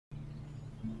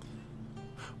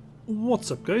What's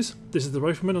up guys, this is the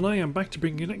Rifleman and I am back to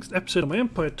bring you the next episode of my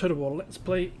Empire Total War Let's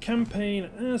Play campaign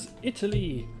as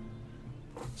Italy.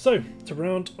 So, to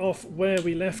round off where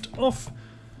we left off,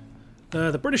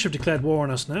 the British have declared war on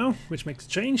us now, which makes a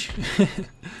change.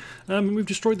 We've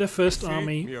destroyed their first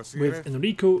army with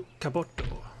Enrico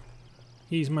Caboto.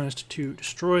 He's managed to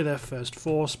destroy their first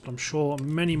force, but I'm sure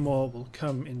many more will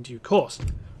come in due course.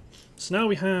 So now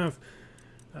we have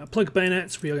plug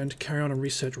bayonets. We are going to carry on and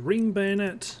research ring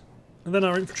bayonet. And then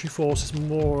our infantry force is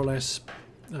more or less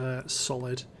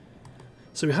solid.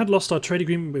 So we had lost our trade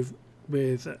agreement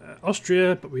with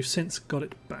Austria, but we've since got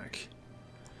it back.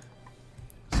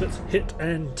 So let's hit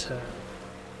enter.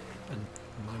 And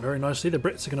very nicely, the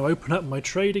Brits are going to open up my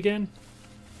trade again.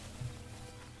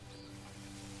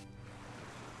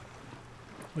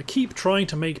 We keep trying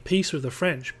to make peace with the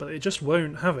French, but they just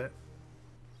won't have it.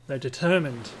 They're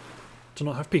determined to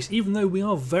not have peace, even though we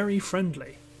are very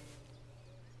friendly.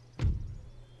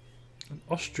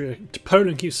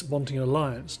 Poland keeps wanting an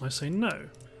alliance, and I say no.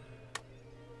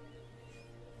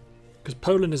 Because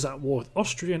Poland is at war with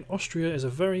Austria, and Austria is a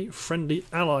very friendly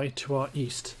ally to our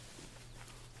east.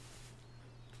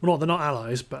 Well, they're not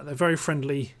allies, but they're very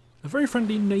friendly, a very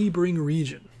friendly neighbouring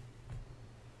region.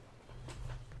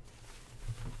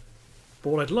 But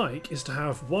what I'd like is to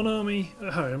have one army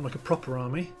at home, like a proper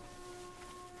army,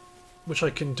 which I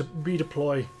can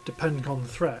redeploy depending on the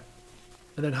threat,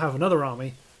 and then have another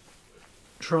army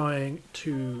trying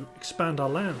to expand our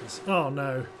lands. Oh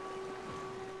no.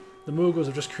 The Mughals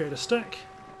have just created a stack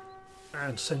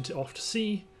and sent it off to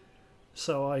sea,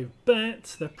 so I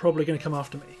bet they're probably going to come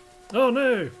after me. Oh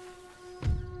no!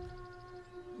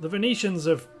 The Venetians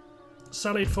have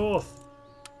sallied forth.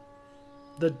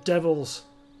 The devils.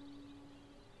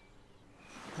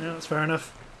 Yeah, that's fair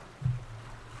enough.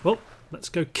 Well, let's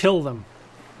go kill them.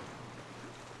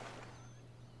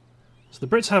 So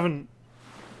the Brits haven't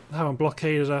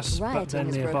blockaded us, but they're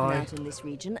nearby. Out in this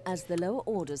region as the lower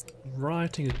orders.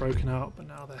 Rioting is broken out, but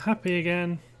now they're happy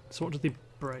again. So what did they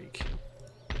break?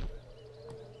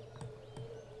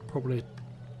 Probably,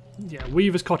 yeah,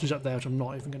 Weaver's cottage up there, which I'm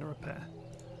not even going to repair.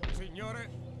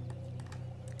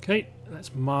 Okay,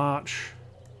 let's march.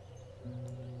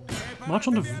 March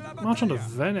onto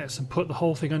Venice and put the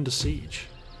whole thing under siege.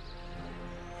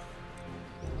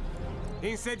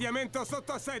 Insediamento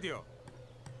sotto assedio.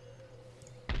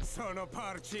 So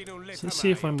let's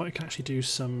see if I can actually do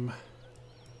some.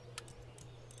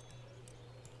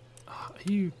 Are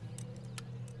you?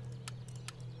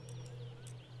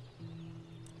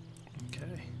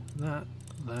 Okay, that.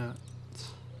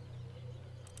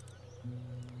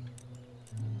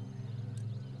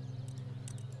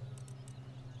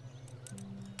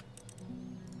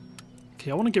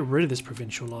 Okay, I want to get rid of this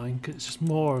provincial line because it's just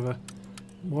more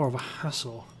of a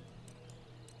hassle.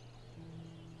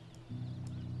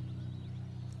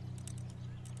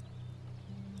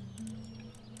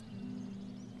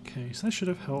 Okay, so that should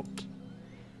have helped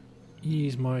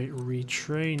ease my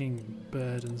retraining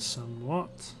burden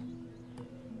somewhat.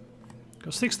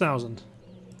 Got 6,000.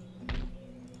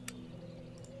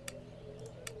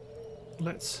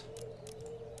 Let's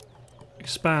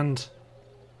expand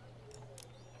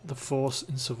the force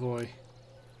in Savoy.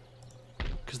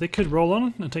 Because they could roll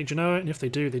on and take Genoa, and if they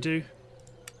do, they do.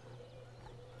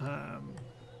 But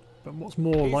what's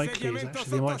more likely is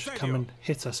actually they might just come and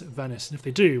hit us at Venice, and if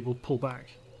they do, we'll pull back.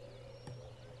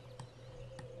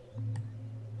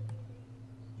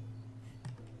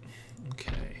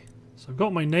 Okay, so I've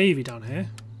got my navy down here.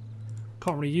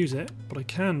 Can't really use it, but I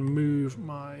can move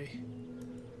my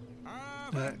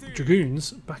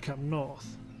dragoons back up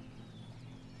north.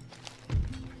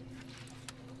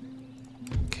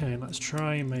 Okay, let's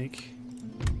try and make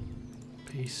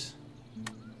peace.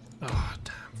 Oh,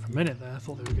 damn. For a minute there, I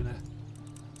thought they were gonna...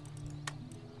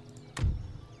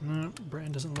 No,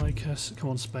 Britain doesn't like us. Come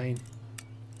on, Spain.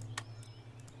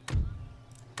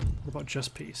 What about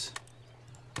just peace?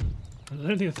 I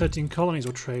don't think the 13 colonies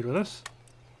will trade with us.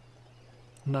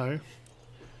 No.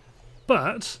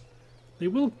 But they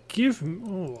will give...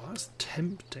 Oh, that's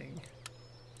tempting.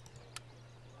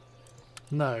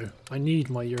 No, I need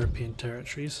my European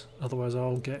territories, otherwise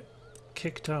I'll get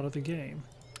kicked out of the game.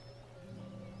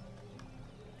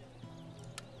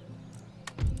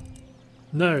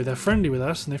 No, they're friendly with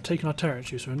us and they've taken our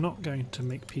territory, so we're not going to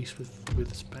make peace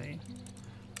with Spain.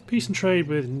 Peace and trade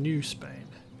with New Spain.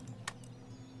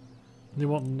 They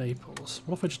want Naples.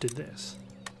 What if I just did this?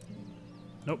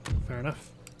 Nope, fair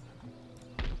enough.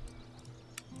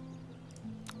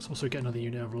 Let's also get another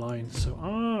unit of line. So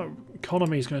our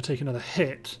economy is going to take another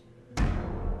hit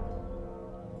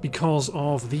because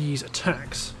of these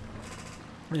attacks.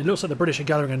 It looks like the British are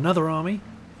gathering another army.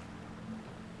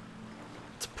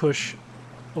 push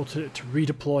or to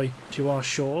redeploy to our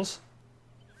shores.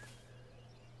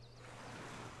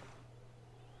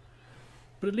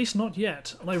 But at least not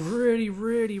yet. And I really,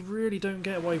 really, really don't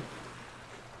get why...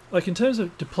 Like, in terms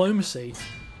of diplomacy...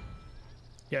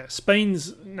 Yeah,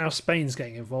 Spain's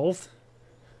getting involved.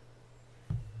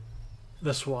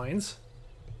 The swines.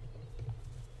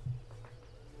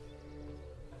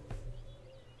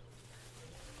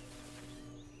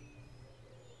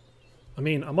 I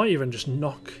mean, I might even just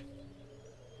knock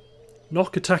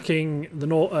attacking the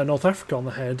North Africa on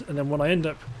the head, and then when I end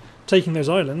up taking those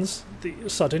islands, the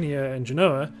Sardinia and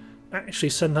Genoa, actually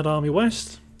send that army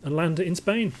west and land it in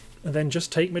Spain, and then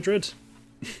just take Madrid.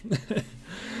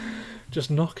 Just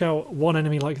knock out one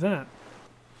enemy like that.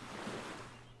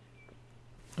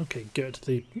 Okay, good.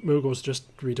 The Mughals are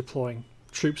just redeploying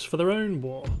troops for their own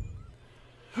war.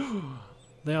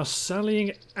 They are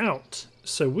sallying out,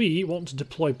 so we want to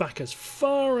deploy back as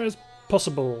far as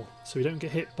possible so we don't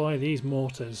get hit by these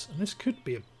mortars. And this could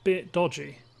be a bit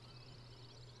dodgy.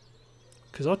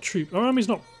 Because our army's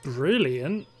not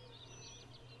brilliant.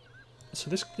 So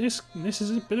this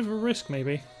is a bit of a risk,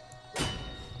 maybe.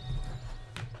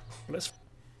 Let's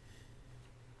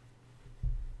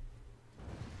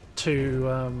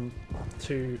to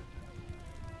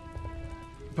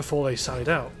before they sallied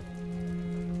out.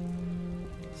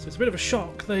 So it's a bit of a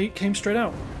shock they came straight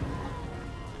out.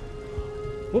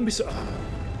 Wouldn't be so.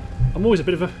 I'm always a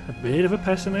bit of a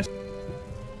pessimist.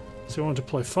 So we want to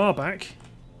deploy far back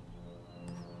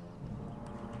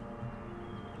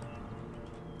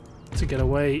to get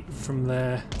away from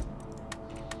their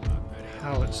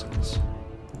howitzers.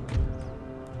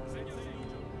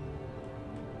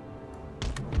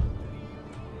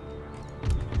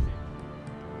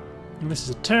 And this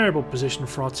is a terrible position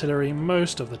for artillery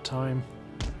most of the time.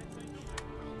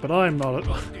 But I'm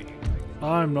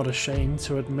not ashamed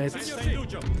to admit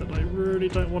that I really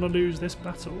don't want to lose this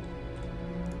battle.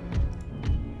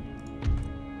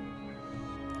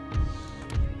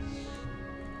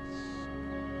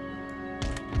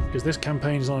 Because this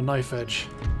campaign is on a knife edge.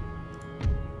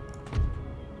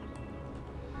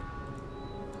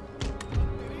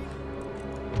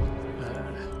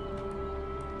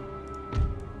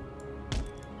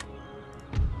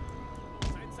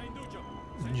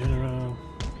 General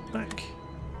back.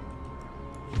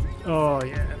 Oh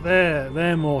yeah,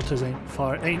 their mortars ain't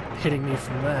hitting me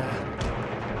from there.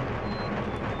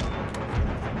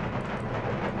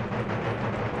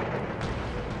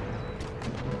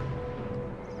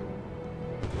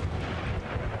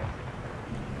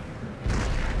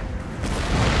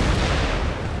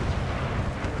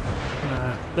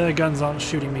 Their guns aren't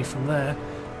shooting me from there,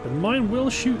 but mine will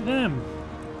shoot them.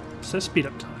 So speed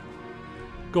up time.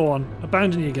 Go on,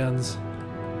 abandon your guns.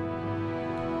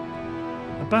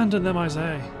 Abandon them, I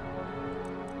say.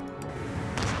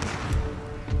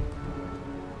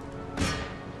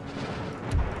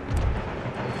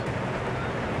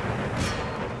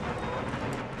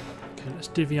 Okay, let's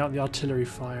divvy out the artillery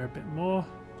fire a bit more.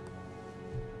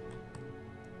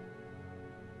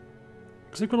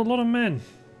 Because they've got a lot of men.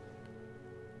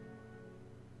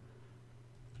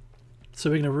 So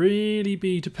we're going to really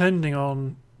be depending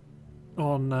on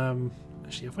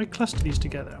actually, if I cluster these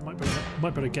together, I might be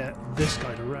able to get this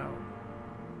guy to rout.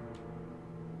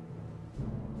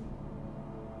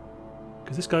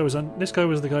 Because this guy was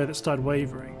the guy that started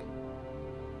wavering.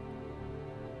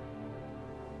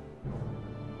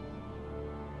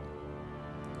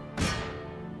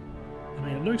 I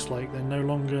mean, it looks like they're no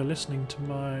longer listening to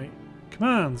my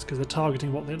commands because they're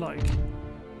targeting what they like.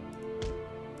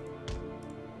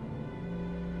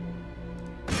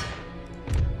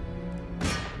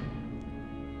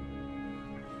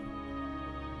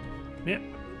 Yep,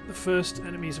 the first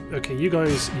enemies. Okay, you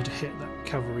guys need to hit that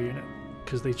cavalry unit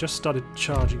because they just started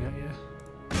charging at you.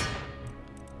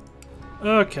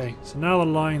 Okay, so now the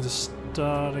lines are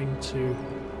starting to.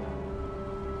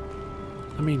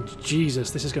 I mean,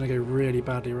 Jesus, this is going to go really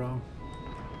badly wrong.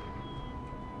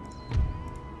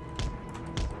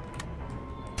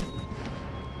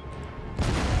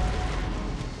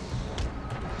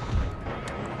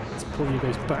 Let's pull you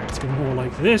guys back to be more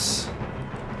like this.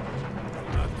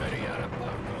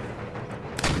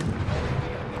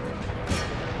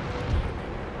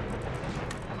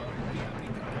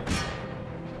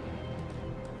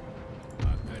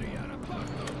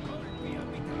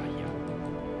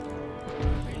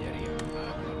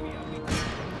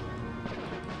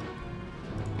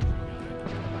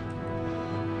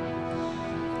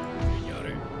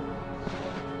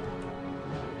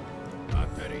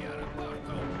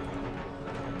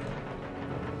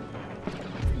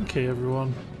 Okay,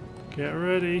 everyone, get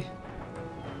ready.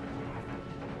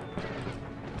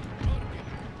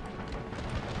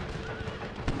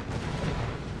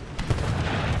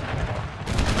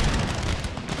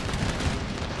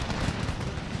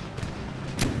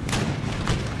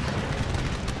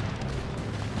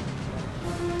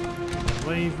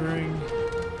 wavering.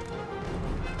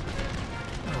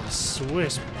 Oh,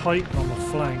 Swiss pike on the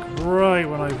flank, right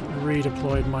when I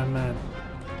redeployed my men.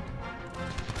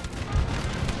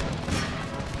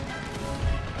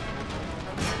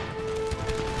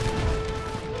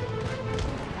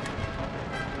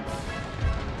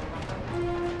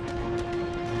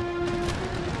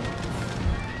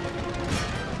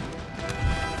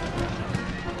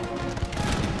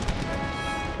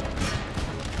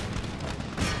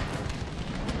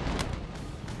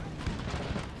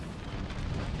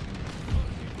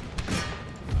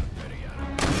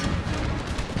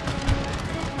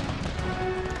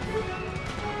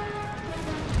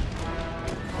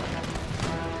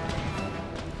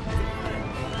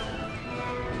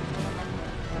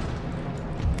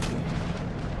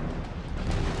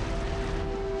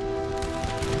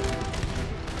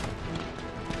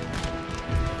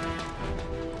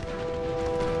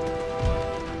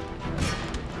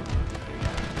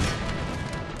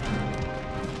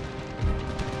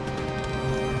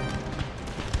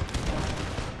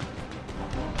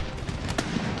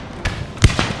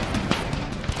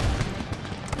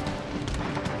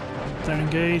 Don't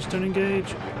engage, don't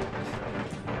engage.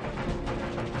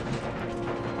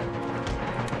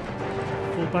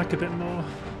 Fall back a bit more.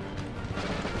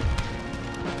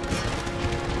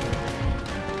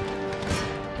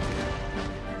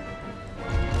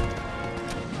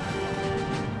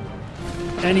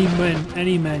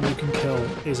 Any men you can kill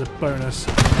is a bonus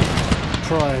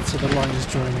prior to the lines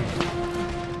joining.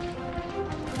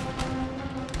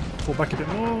 Fall back a bit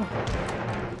more.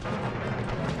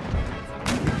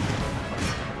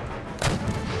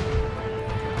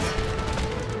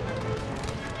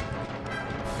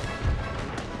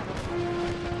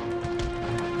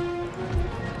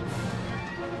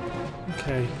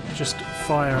 Okay, just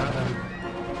fire at them.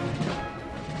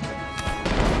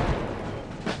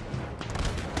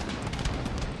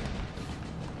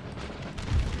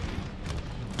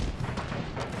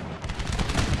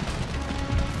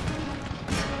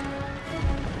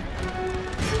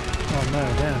 Oh no,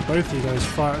 damn, both of you guys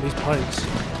fire at these pikes.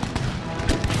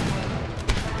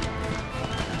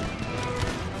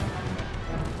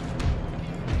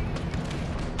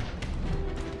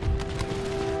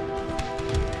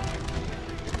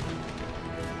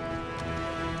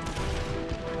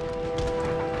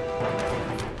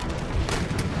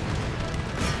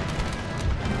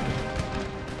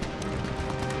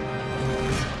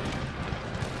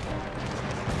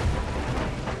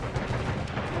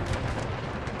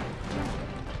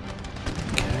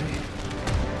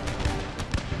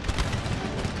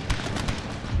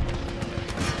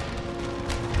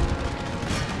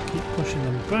 Pushing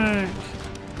them back.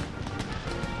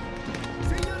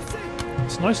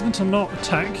 It's nice of them to not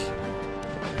attack.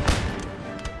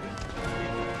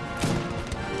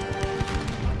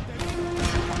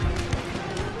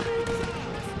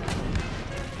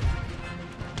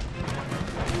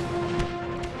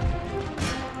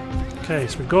 Okay,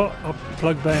 so we've got our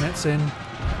plug bayonets in.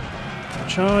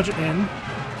 Charge in.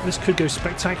 This could go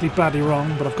spectacularly badly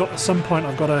wrong, but at some point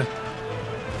I've got to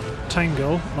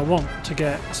tangle, and I want to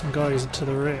get some guys to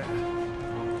the rear.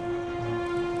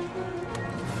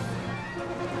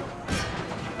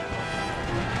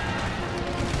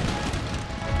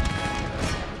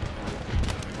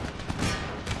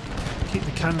 Keep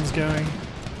the cannons going.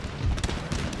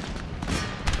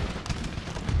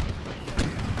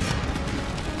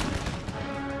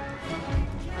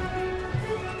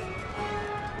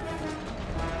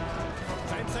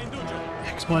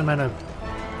 Because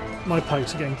my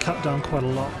pikes are getting cut down quite a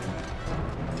lot.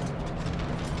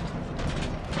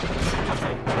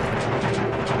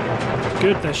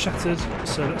 Good, they're shattered,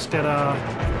 so let's get our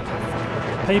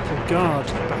Papal Guard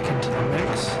back into the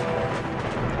mix.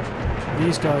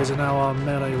 These guys are now our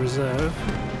melee reserve.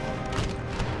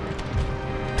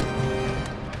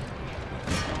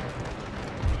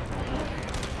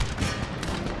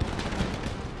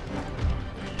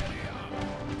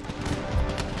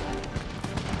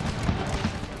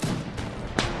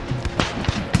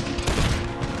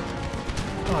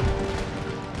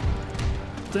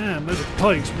 Damn, those are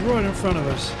pikes right in front of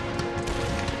us.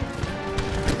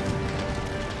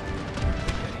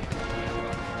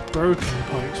 Broken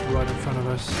pikes right in front of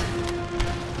us.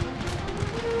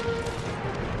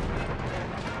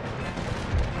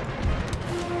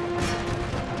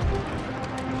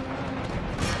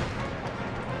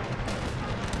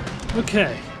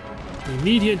 Okay, the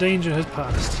immediate danger has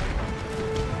passed.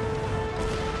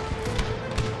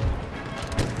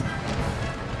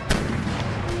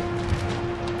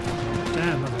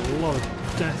 Damn, that's a lot of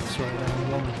deaths right there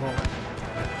in one volley.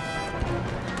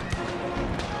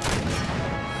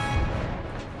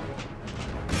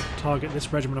 target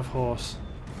this regiment of horse.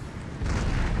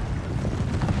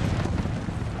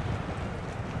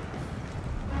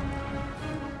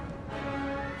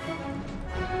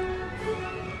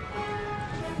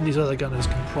 And these other gunners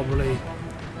can probably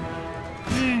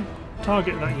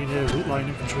target that unit of line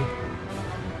infantry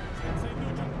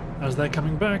as they're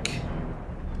coming back.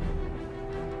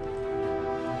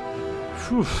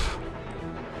 Whew.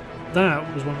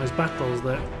 That was one of those battles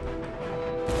that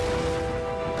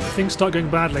things start going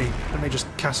badly and they just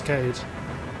cascade.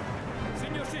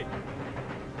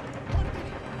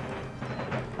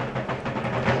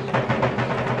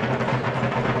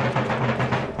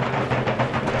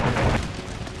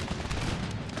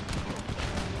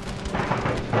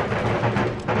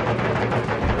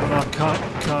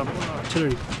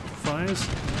 Artillery fires.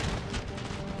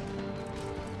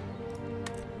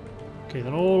 Okay,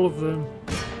 then all of them.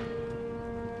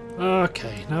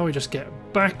 Okay, now we just get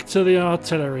back to the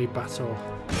artillery battle.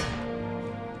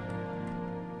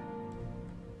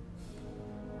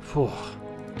 Whew.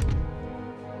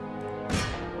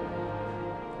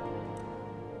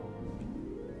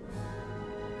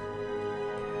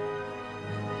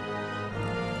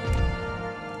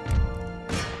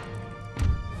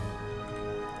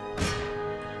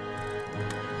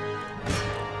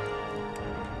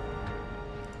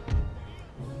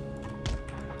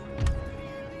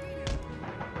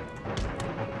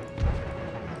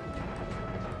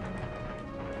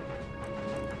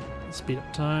 Speed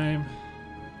up time.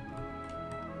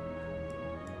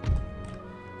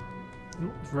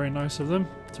 Ooh, very nice of them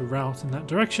to route in that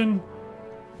direction.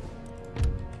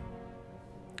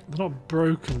 They're not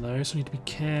broken though, so I need to be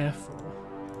careful.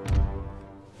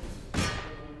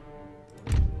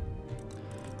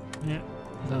 Yeah,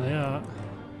 there they are.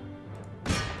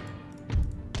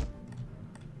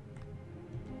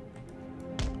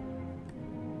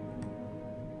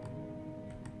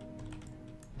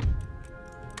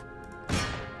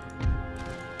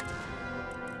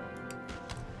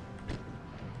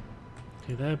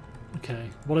 They're okay.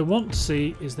 What I want to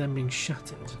see is them being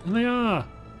shattered, and they are.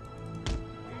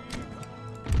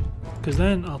 Because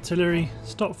then artillery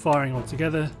stop firing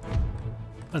altogether,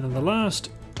 and then the last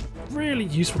really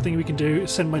useful thing we can do is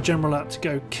send my general out to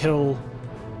go kill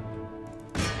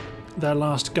their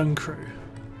last gun crew,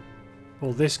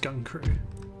 or this gun crew.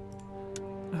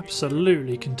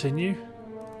 Absolutely continue.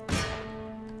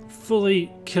 Fully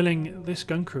killing this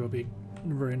gun crew will be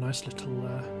a very nice little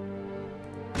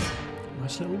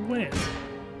win.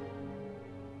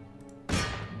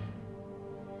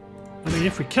 I mean,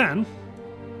 if we can.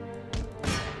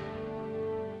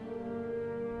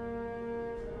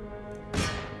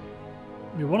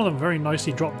 I mean, one of them very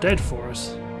nicely dropped dead for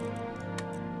us.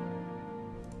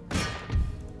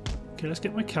 Okay, let's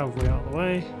get my cavalry out of the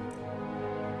way.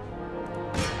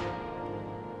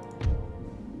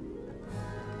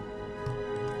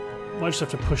 Might just have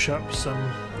to push up some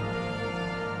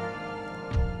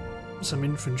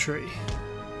infantry.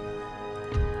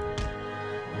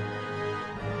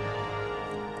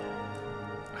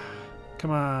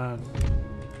 Come on.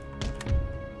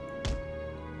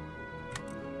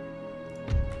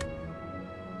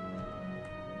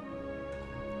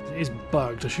 It is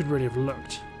bugged. I should really have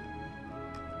looked.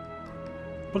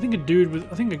 But I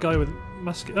think a guy with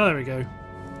musket. Oh, there we go.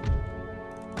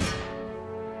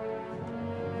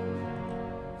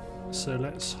 So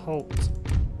let's halt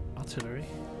artillery.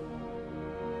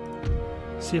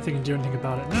 See if they can do anything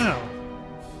about it now.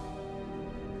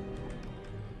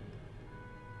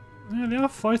 Yeah, they are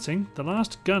fighting. The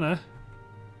last gunner.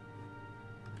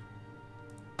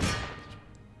 I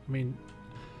mean,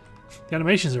 the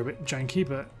animations are a bit janky,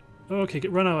 but okay,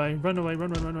 run away, run out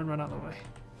of the way.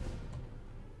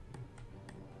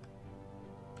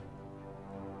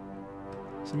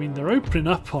 So I mean, they're opening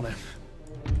up on him.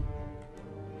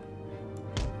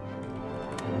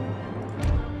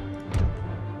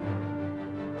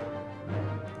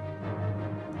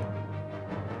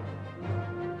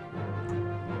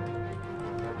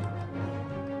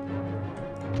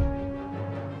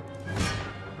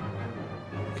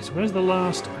 Where's the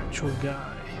last actual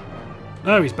guy?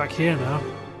 Oh, he's back here now.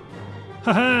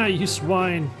 Haha, you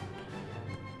swine!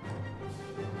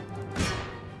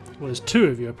 Well, there's two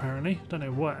of you apparently. Don't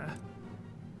know where.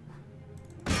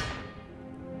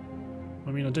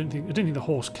 I mean, I don't think the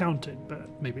horse counted, but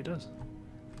maybe it does.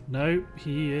 No,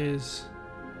 he is.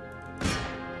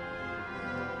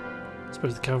 I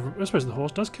suppose the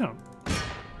horse does count.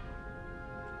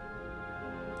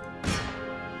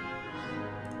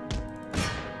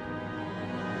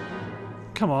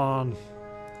 Come on.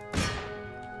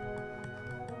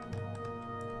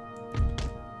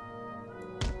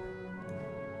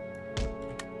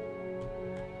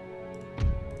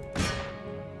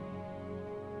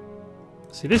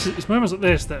 See, this is, it's moments like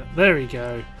this that, there we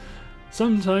go.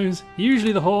 Sometimes,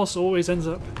 usually the horse always ends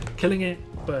up killing it,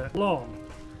 but long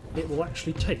it will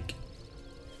actually take.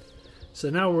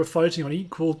 So now we're fighting on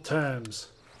equal terms.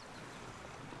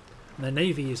 And their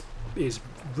navy is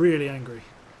really angry.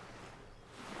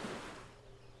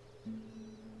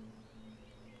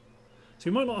 So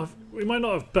we might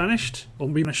not have banished or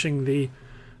be banishing the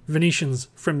Venetians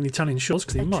from the Italian shores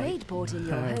because they might. A trade port in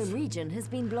your home region has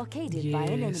been blockaded by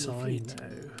an enemy fleet. I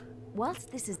know.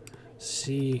 Whilst this is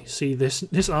See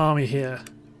this army here.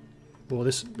 Well,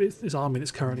 this army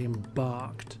that's currently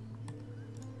embarked.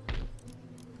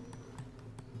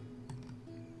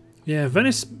 Yeah,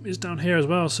 Venice is down here as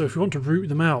well, so if we want to root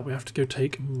them out, we have to go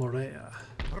take Morea.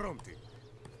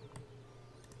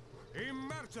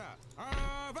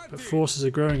 But forces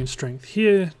are growing in strength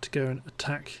here to go and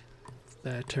attack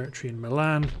their territory in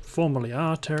Milan, formerly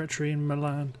our territory in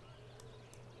Milan.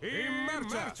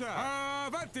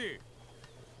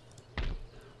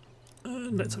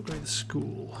 And let's upgrade the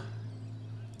school.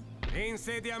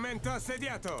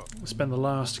 Spend the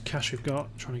last cash we've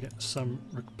got trying to get some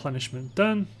replenishment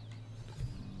done.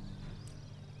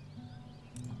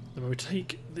 Then when we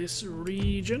take this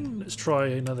region, let's try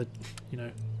another, you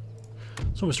know,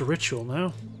 it's almost a ritual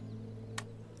now.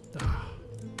 Ah.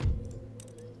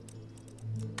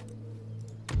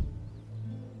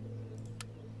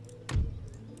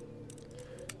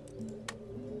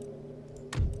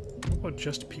 What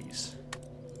just peace?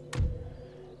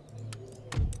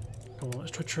 Come on,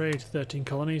 let's try trade. 13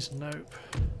 colonies. Nope.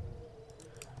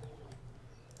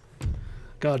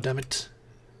 God damn it.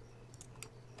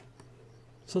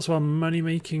 So that's why money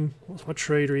making, that's why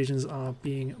trade regions are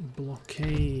being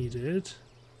blockaded.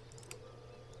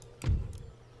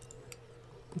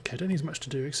 Okay, I don't think there's much to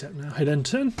do except now hit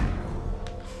enter.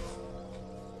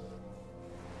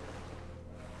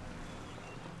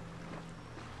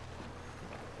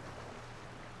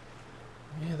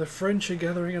 Yeah, the French are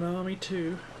gathering an army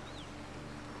too.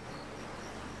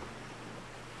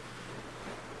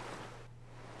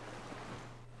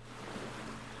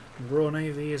 The Royal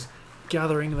Navy is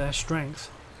gathering their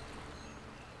strength.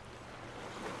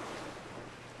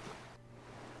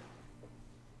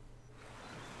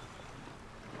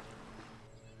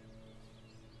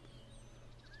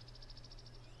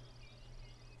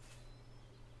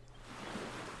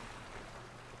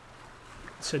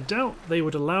 So I doubt they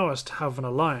would allow us to have an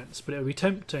alliance, but it would be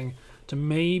tempting to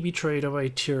maybe trade away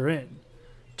Turin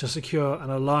to secure an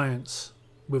alliance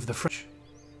with the French.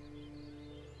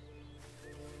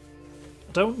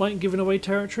 I don't like giving away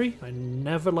territory. I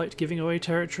never liked giving away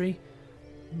territory.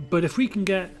 But if we can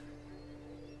get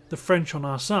the French on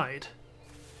our side,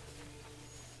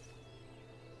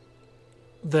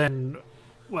 then,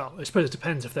 well, I suppose it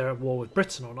depends if they're at war with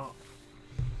Britain or not.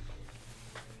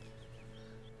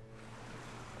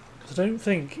 I don't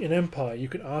think in Empire you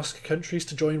can ask countries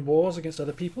to join wars against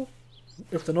other people.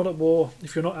 If they're not at war,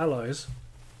 if you're not allies,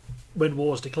 when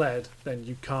war is declared, then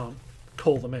you can't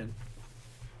call them in.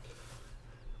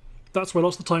 That's why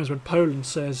lots of the times when Poland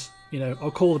says, you know,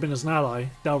 I'll call them in as an ally,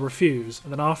 they'll refuse,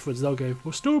 and then afterwards they'll go,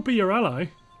 we'll still be your ally.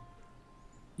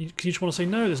 You just want to say,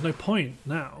 no, there's no point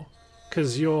now,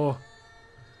 because you've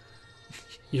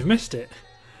missed it.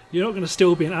 You're not going to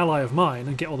still be an ally of mine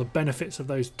and get all the benefits of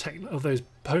those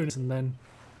opponents and then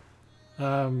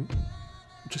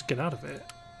just get out of it.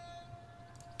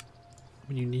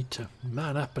 When you need to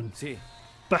man up and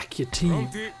back your team.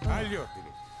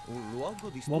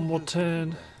 One more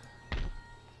turn.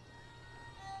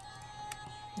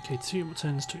 Okay, 2 more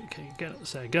turns. Okay, get up the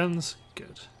set of guns.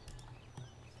 Good.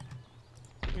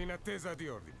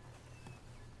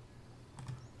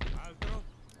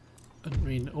 I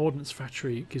mean, Ordnance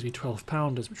Factory gives me 12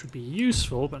 pounders, which would be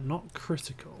useful, but not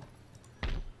critical.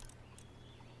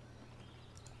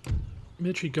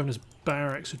 Military Governor's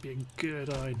Barracks would be a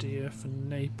good idea for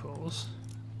Naples.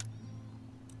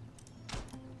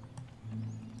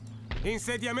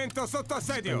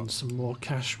 Spend some more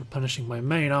cash replenishing my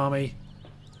main army.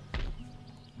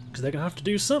 Because they're going to have to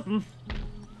do something.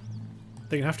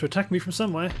 They're going to have to attack me from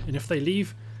somewhere, and if they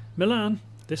leave Milan,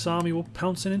 this army will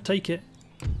pounce in and take it.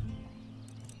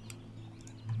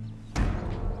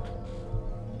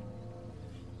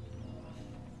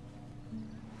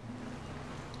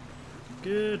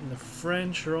 Good, and the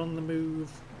French are on the move,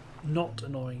 not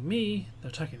annoying me. They're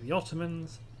attacking the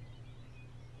Ottomans.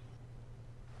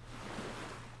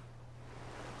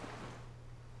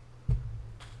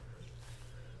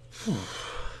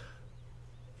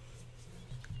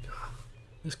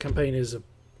 This campaign is a...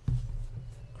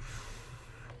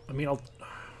 I mean, I'll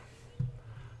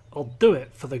do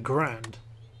it for the grand.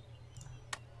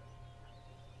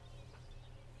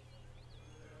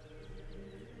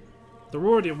 They're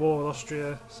already at war with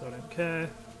Austria, so I don't care.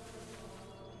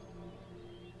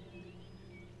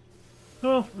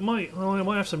 Oh, I might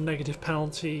have some negative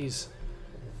penalties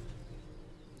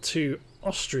to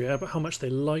Austria about how much they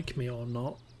like me or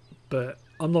not, but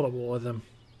I'm not at war with them.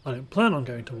 I don't plan on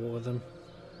going to war with them.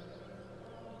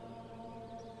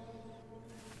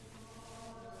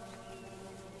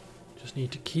 Just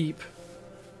need to keep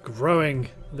growing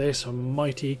this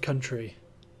mighty country.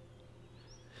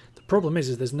 The problem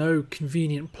is there's no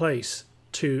convenient place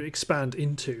to expand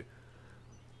into.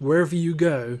 Wherever you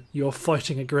go, you're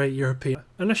fighting a great European.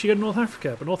 Unless you go to North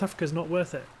Africa, but North Africa is not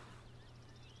worth it.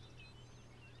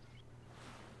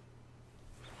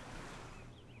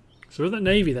 So with that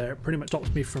navy there, it pretty much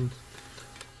stops me from...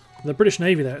 The British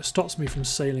Navy there, it stops me from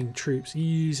sailing troops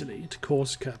easily to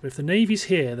Corsica. But if the Navy's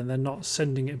here, then they're not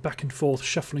sending it back and forth,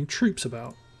 shuffling troops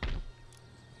about.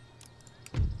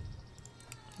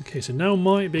 Okay, so now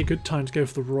might be a good time to go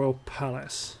for the Royal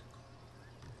Palace.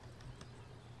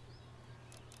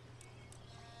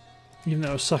 Even though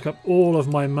it'll suck up all of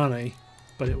my money,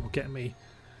 but it will get me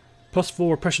 +4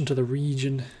 repression to the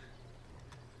region,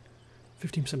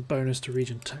 15% bonus to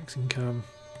region tax income.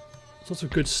 Lots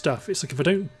of good stuff. It's like if I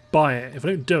don't buy it, if I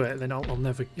don't do it, then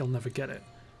you'll never get it.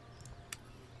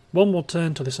 One more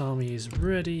turn till this army is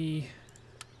ready.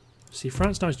 See,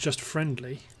 France now is just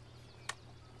friendly.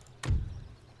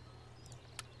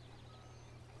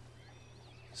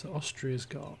 So Austria's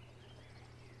got...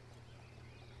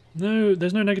 No,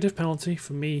 there's no negative penalty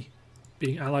for me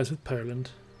being allies with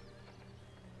Poland.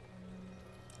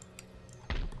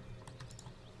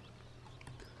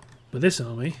 But this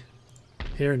army,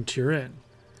 here in Turin,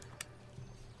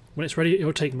 when it's ready, it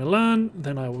will take Milan,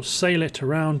 then I will sail it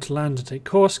around to land and take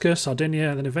Corsica, Sardinia,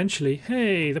 and then eventually,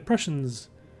 hey, the Prussians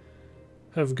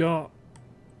have got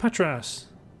Patras.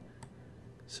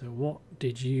 So what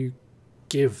did you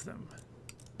give them?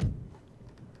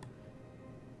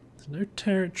 No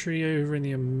territory over in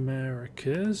the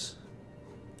Americas.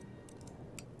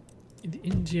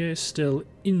 India is still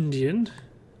Indian.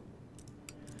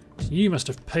 So you must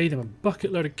have paid them a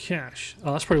bucket load of cash.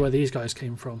 Oh, that's probably where these guys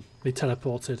came from. They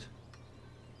teleported.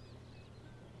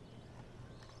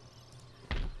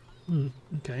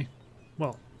 Okay.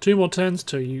 Well, 2 more turns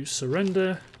till you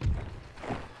surrender.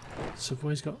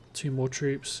 Savoy's got 2 more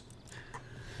troops.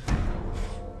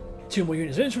 2 more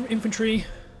units of infantry.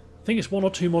 I think it's 1 or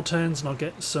 2 more turns and I'll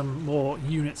get some more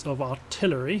units of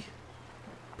artillery.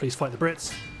 Please fight the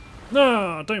Brits.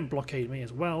 No, don't blockade me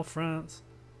as well, France.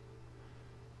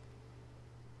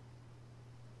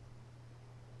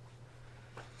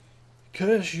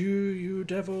 Curse you, you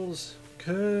devils.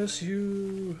 Curse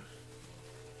you.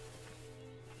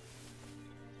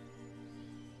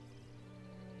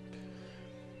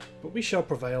 But we shall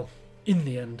prevail in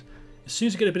the end. As soon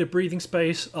as I get a bit of breathing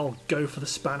space, I'll go for the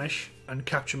Spanish and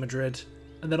capture Madrid,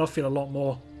 and then I'll feel a lot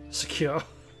more secure.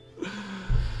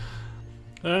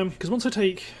 Because once I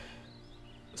take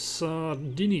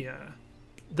Sardinia,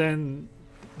 then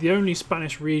the only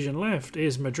Spanish region left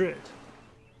is Madrid.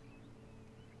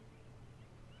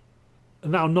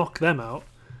 And that'll knock them out.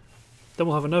 Then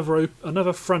we'll have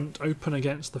another front open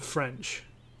against the French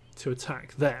to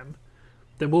attack them.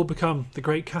 Then we'll become the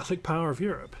great Catholic power of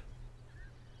Europe.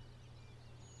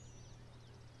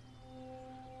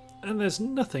 And there's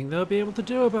nothing they'll be able to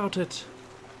do about it.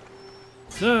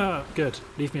 Ah, good.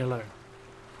 Leave me alone.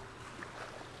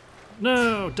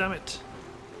 No, damn it.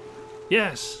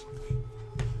 Yes.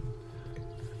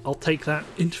 I'll take that.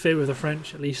 Interfere with the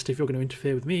French, at least if you're going to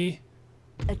interfere with me.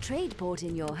 A trade port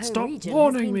in your home Stop region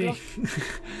warning me.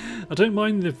 I don't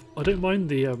mind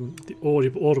the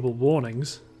audible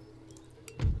warnings.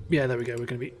 Yeah, there we go. We're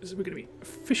going to be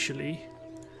officially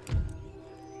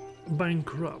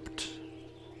bankrupt.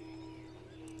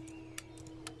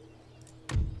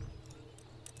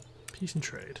 Peace and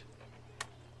trade.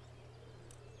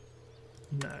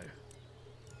 No.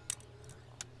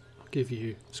 I'll give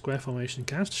you square formation,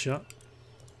 cast shot.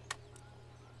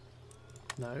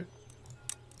 No.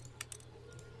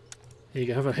 Here you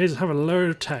go. Have a load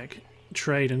of tech,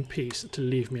 trade, and peace to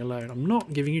leave me alone. I'm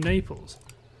not giving you Naples.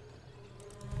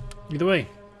 Either way,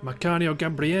 Macario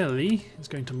Gabrielli is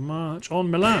going to march on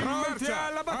Milan.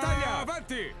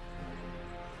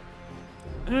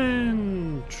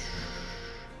 And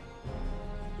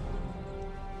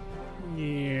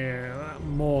yeah, that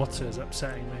mortar's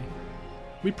upsetting me.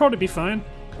 We'd probably be fine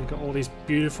because we've got all these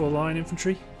beautiful line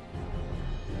infantry.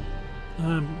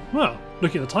 Well,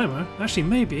 looking at the timer, actually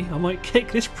maybe I might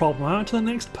kick this problem out to the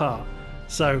next part.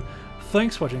 So,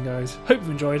 thanks for watching guys, hope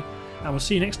you've enjoyed, and we'll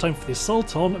see you next time for the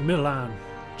assault on Milan.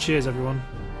 Cheers everyone.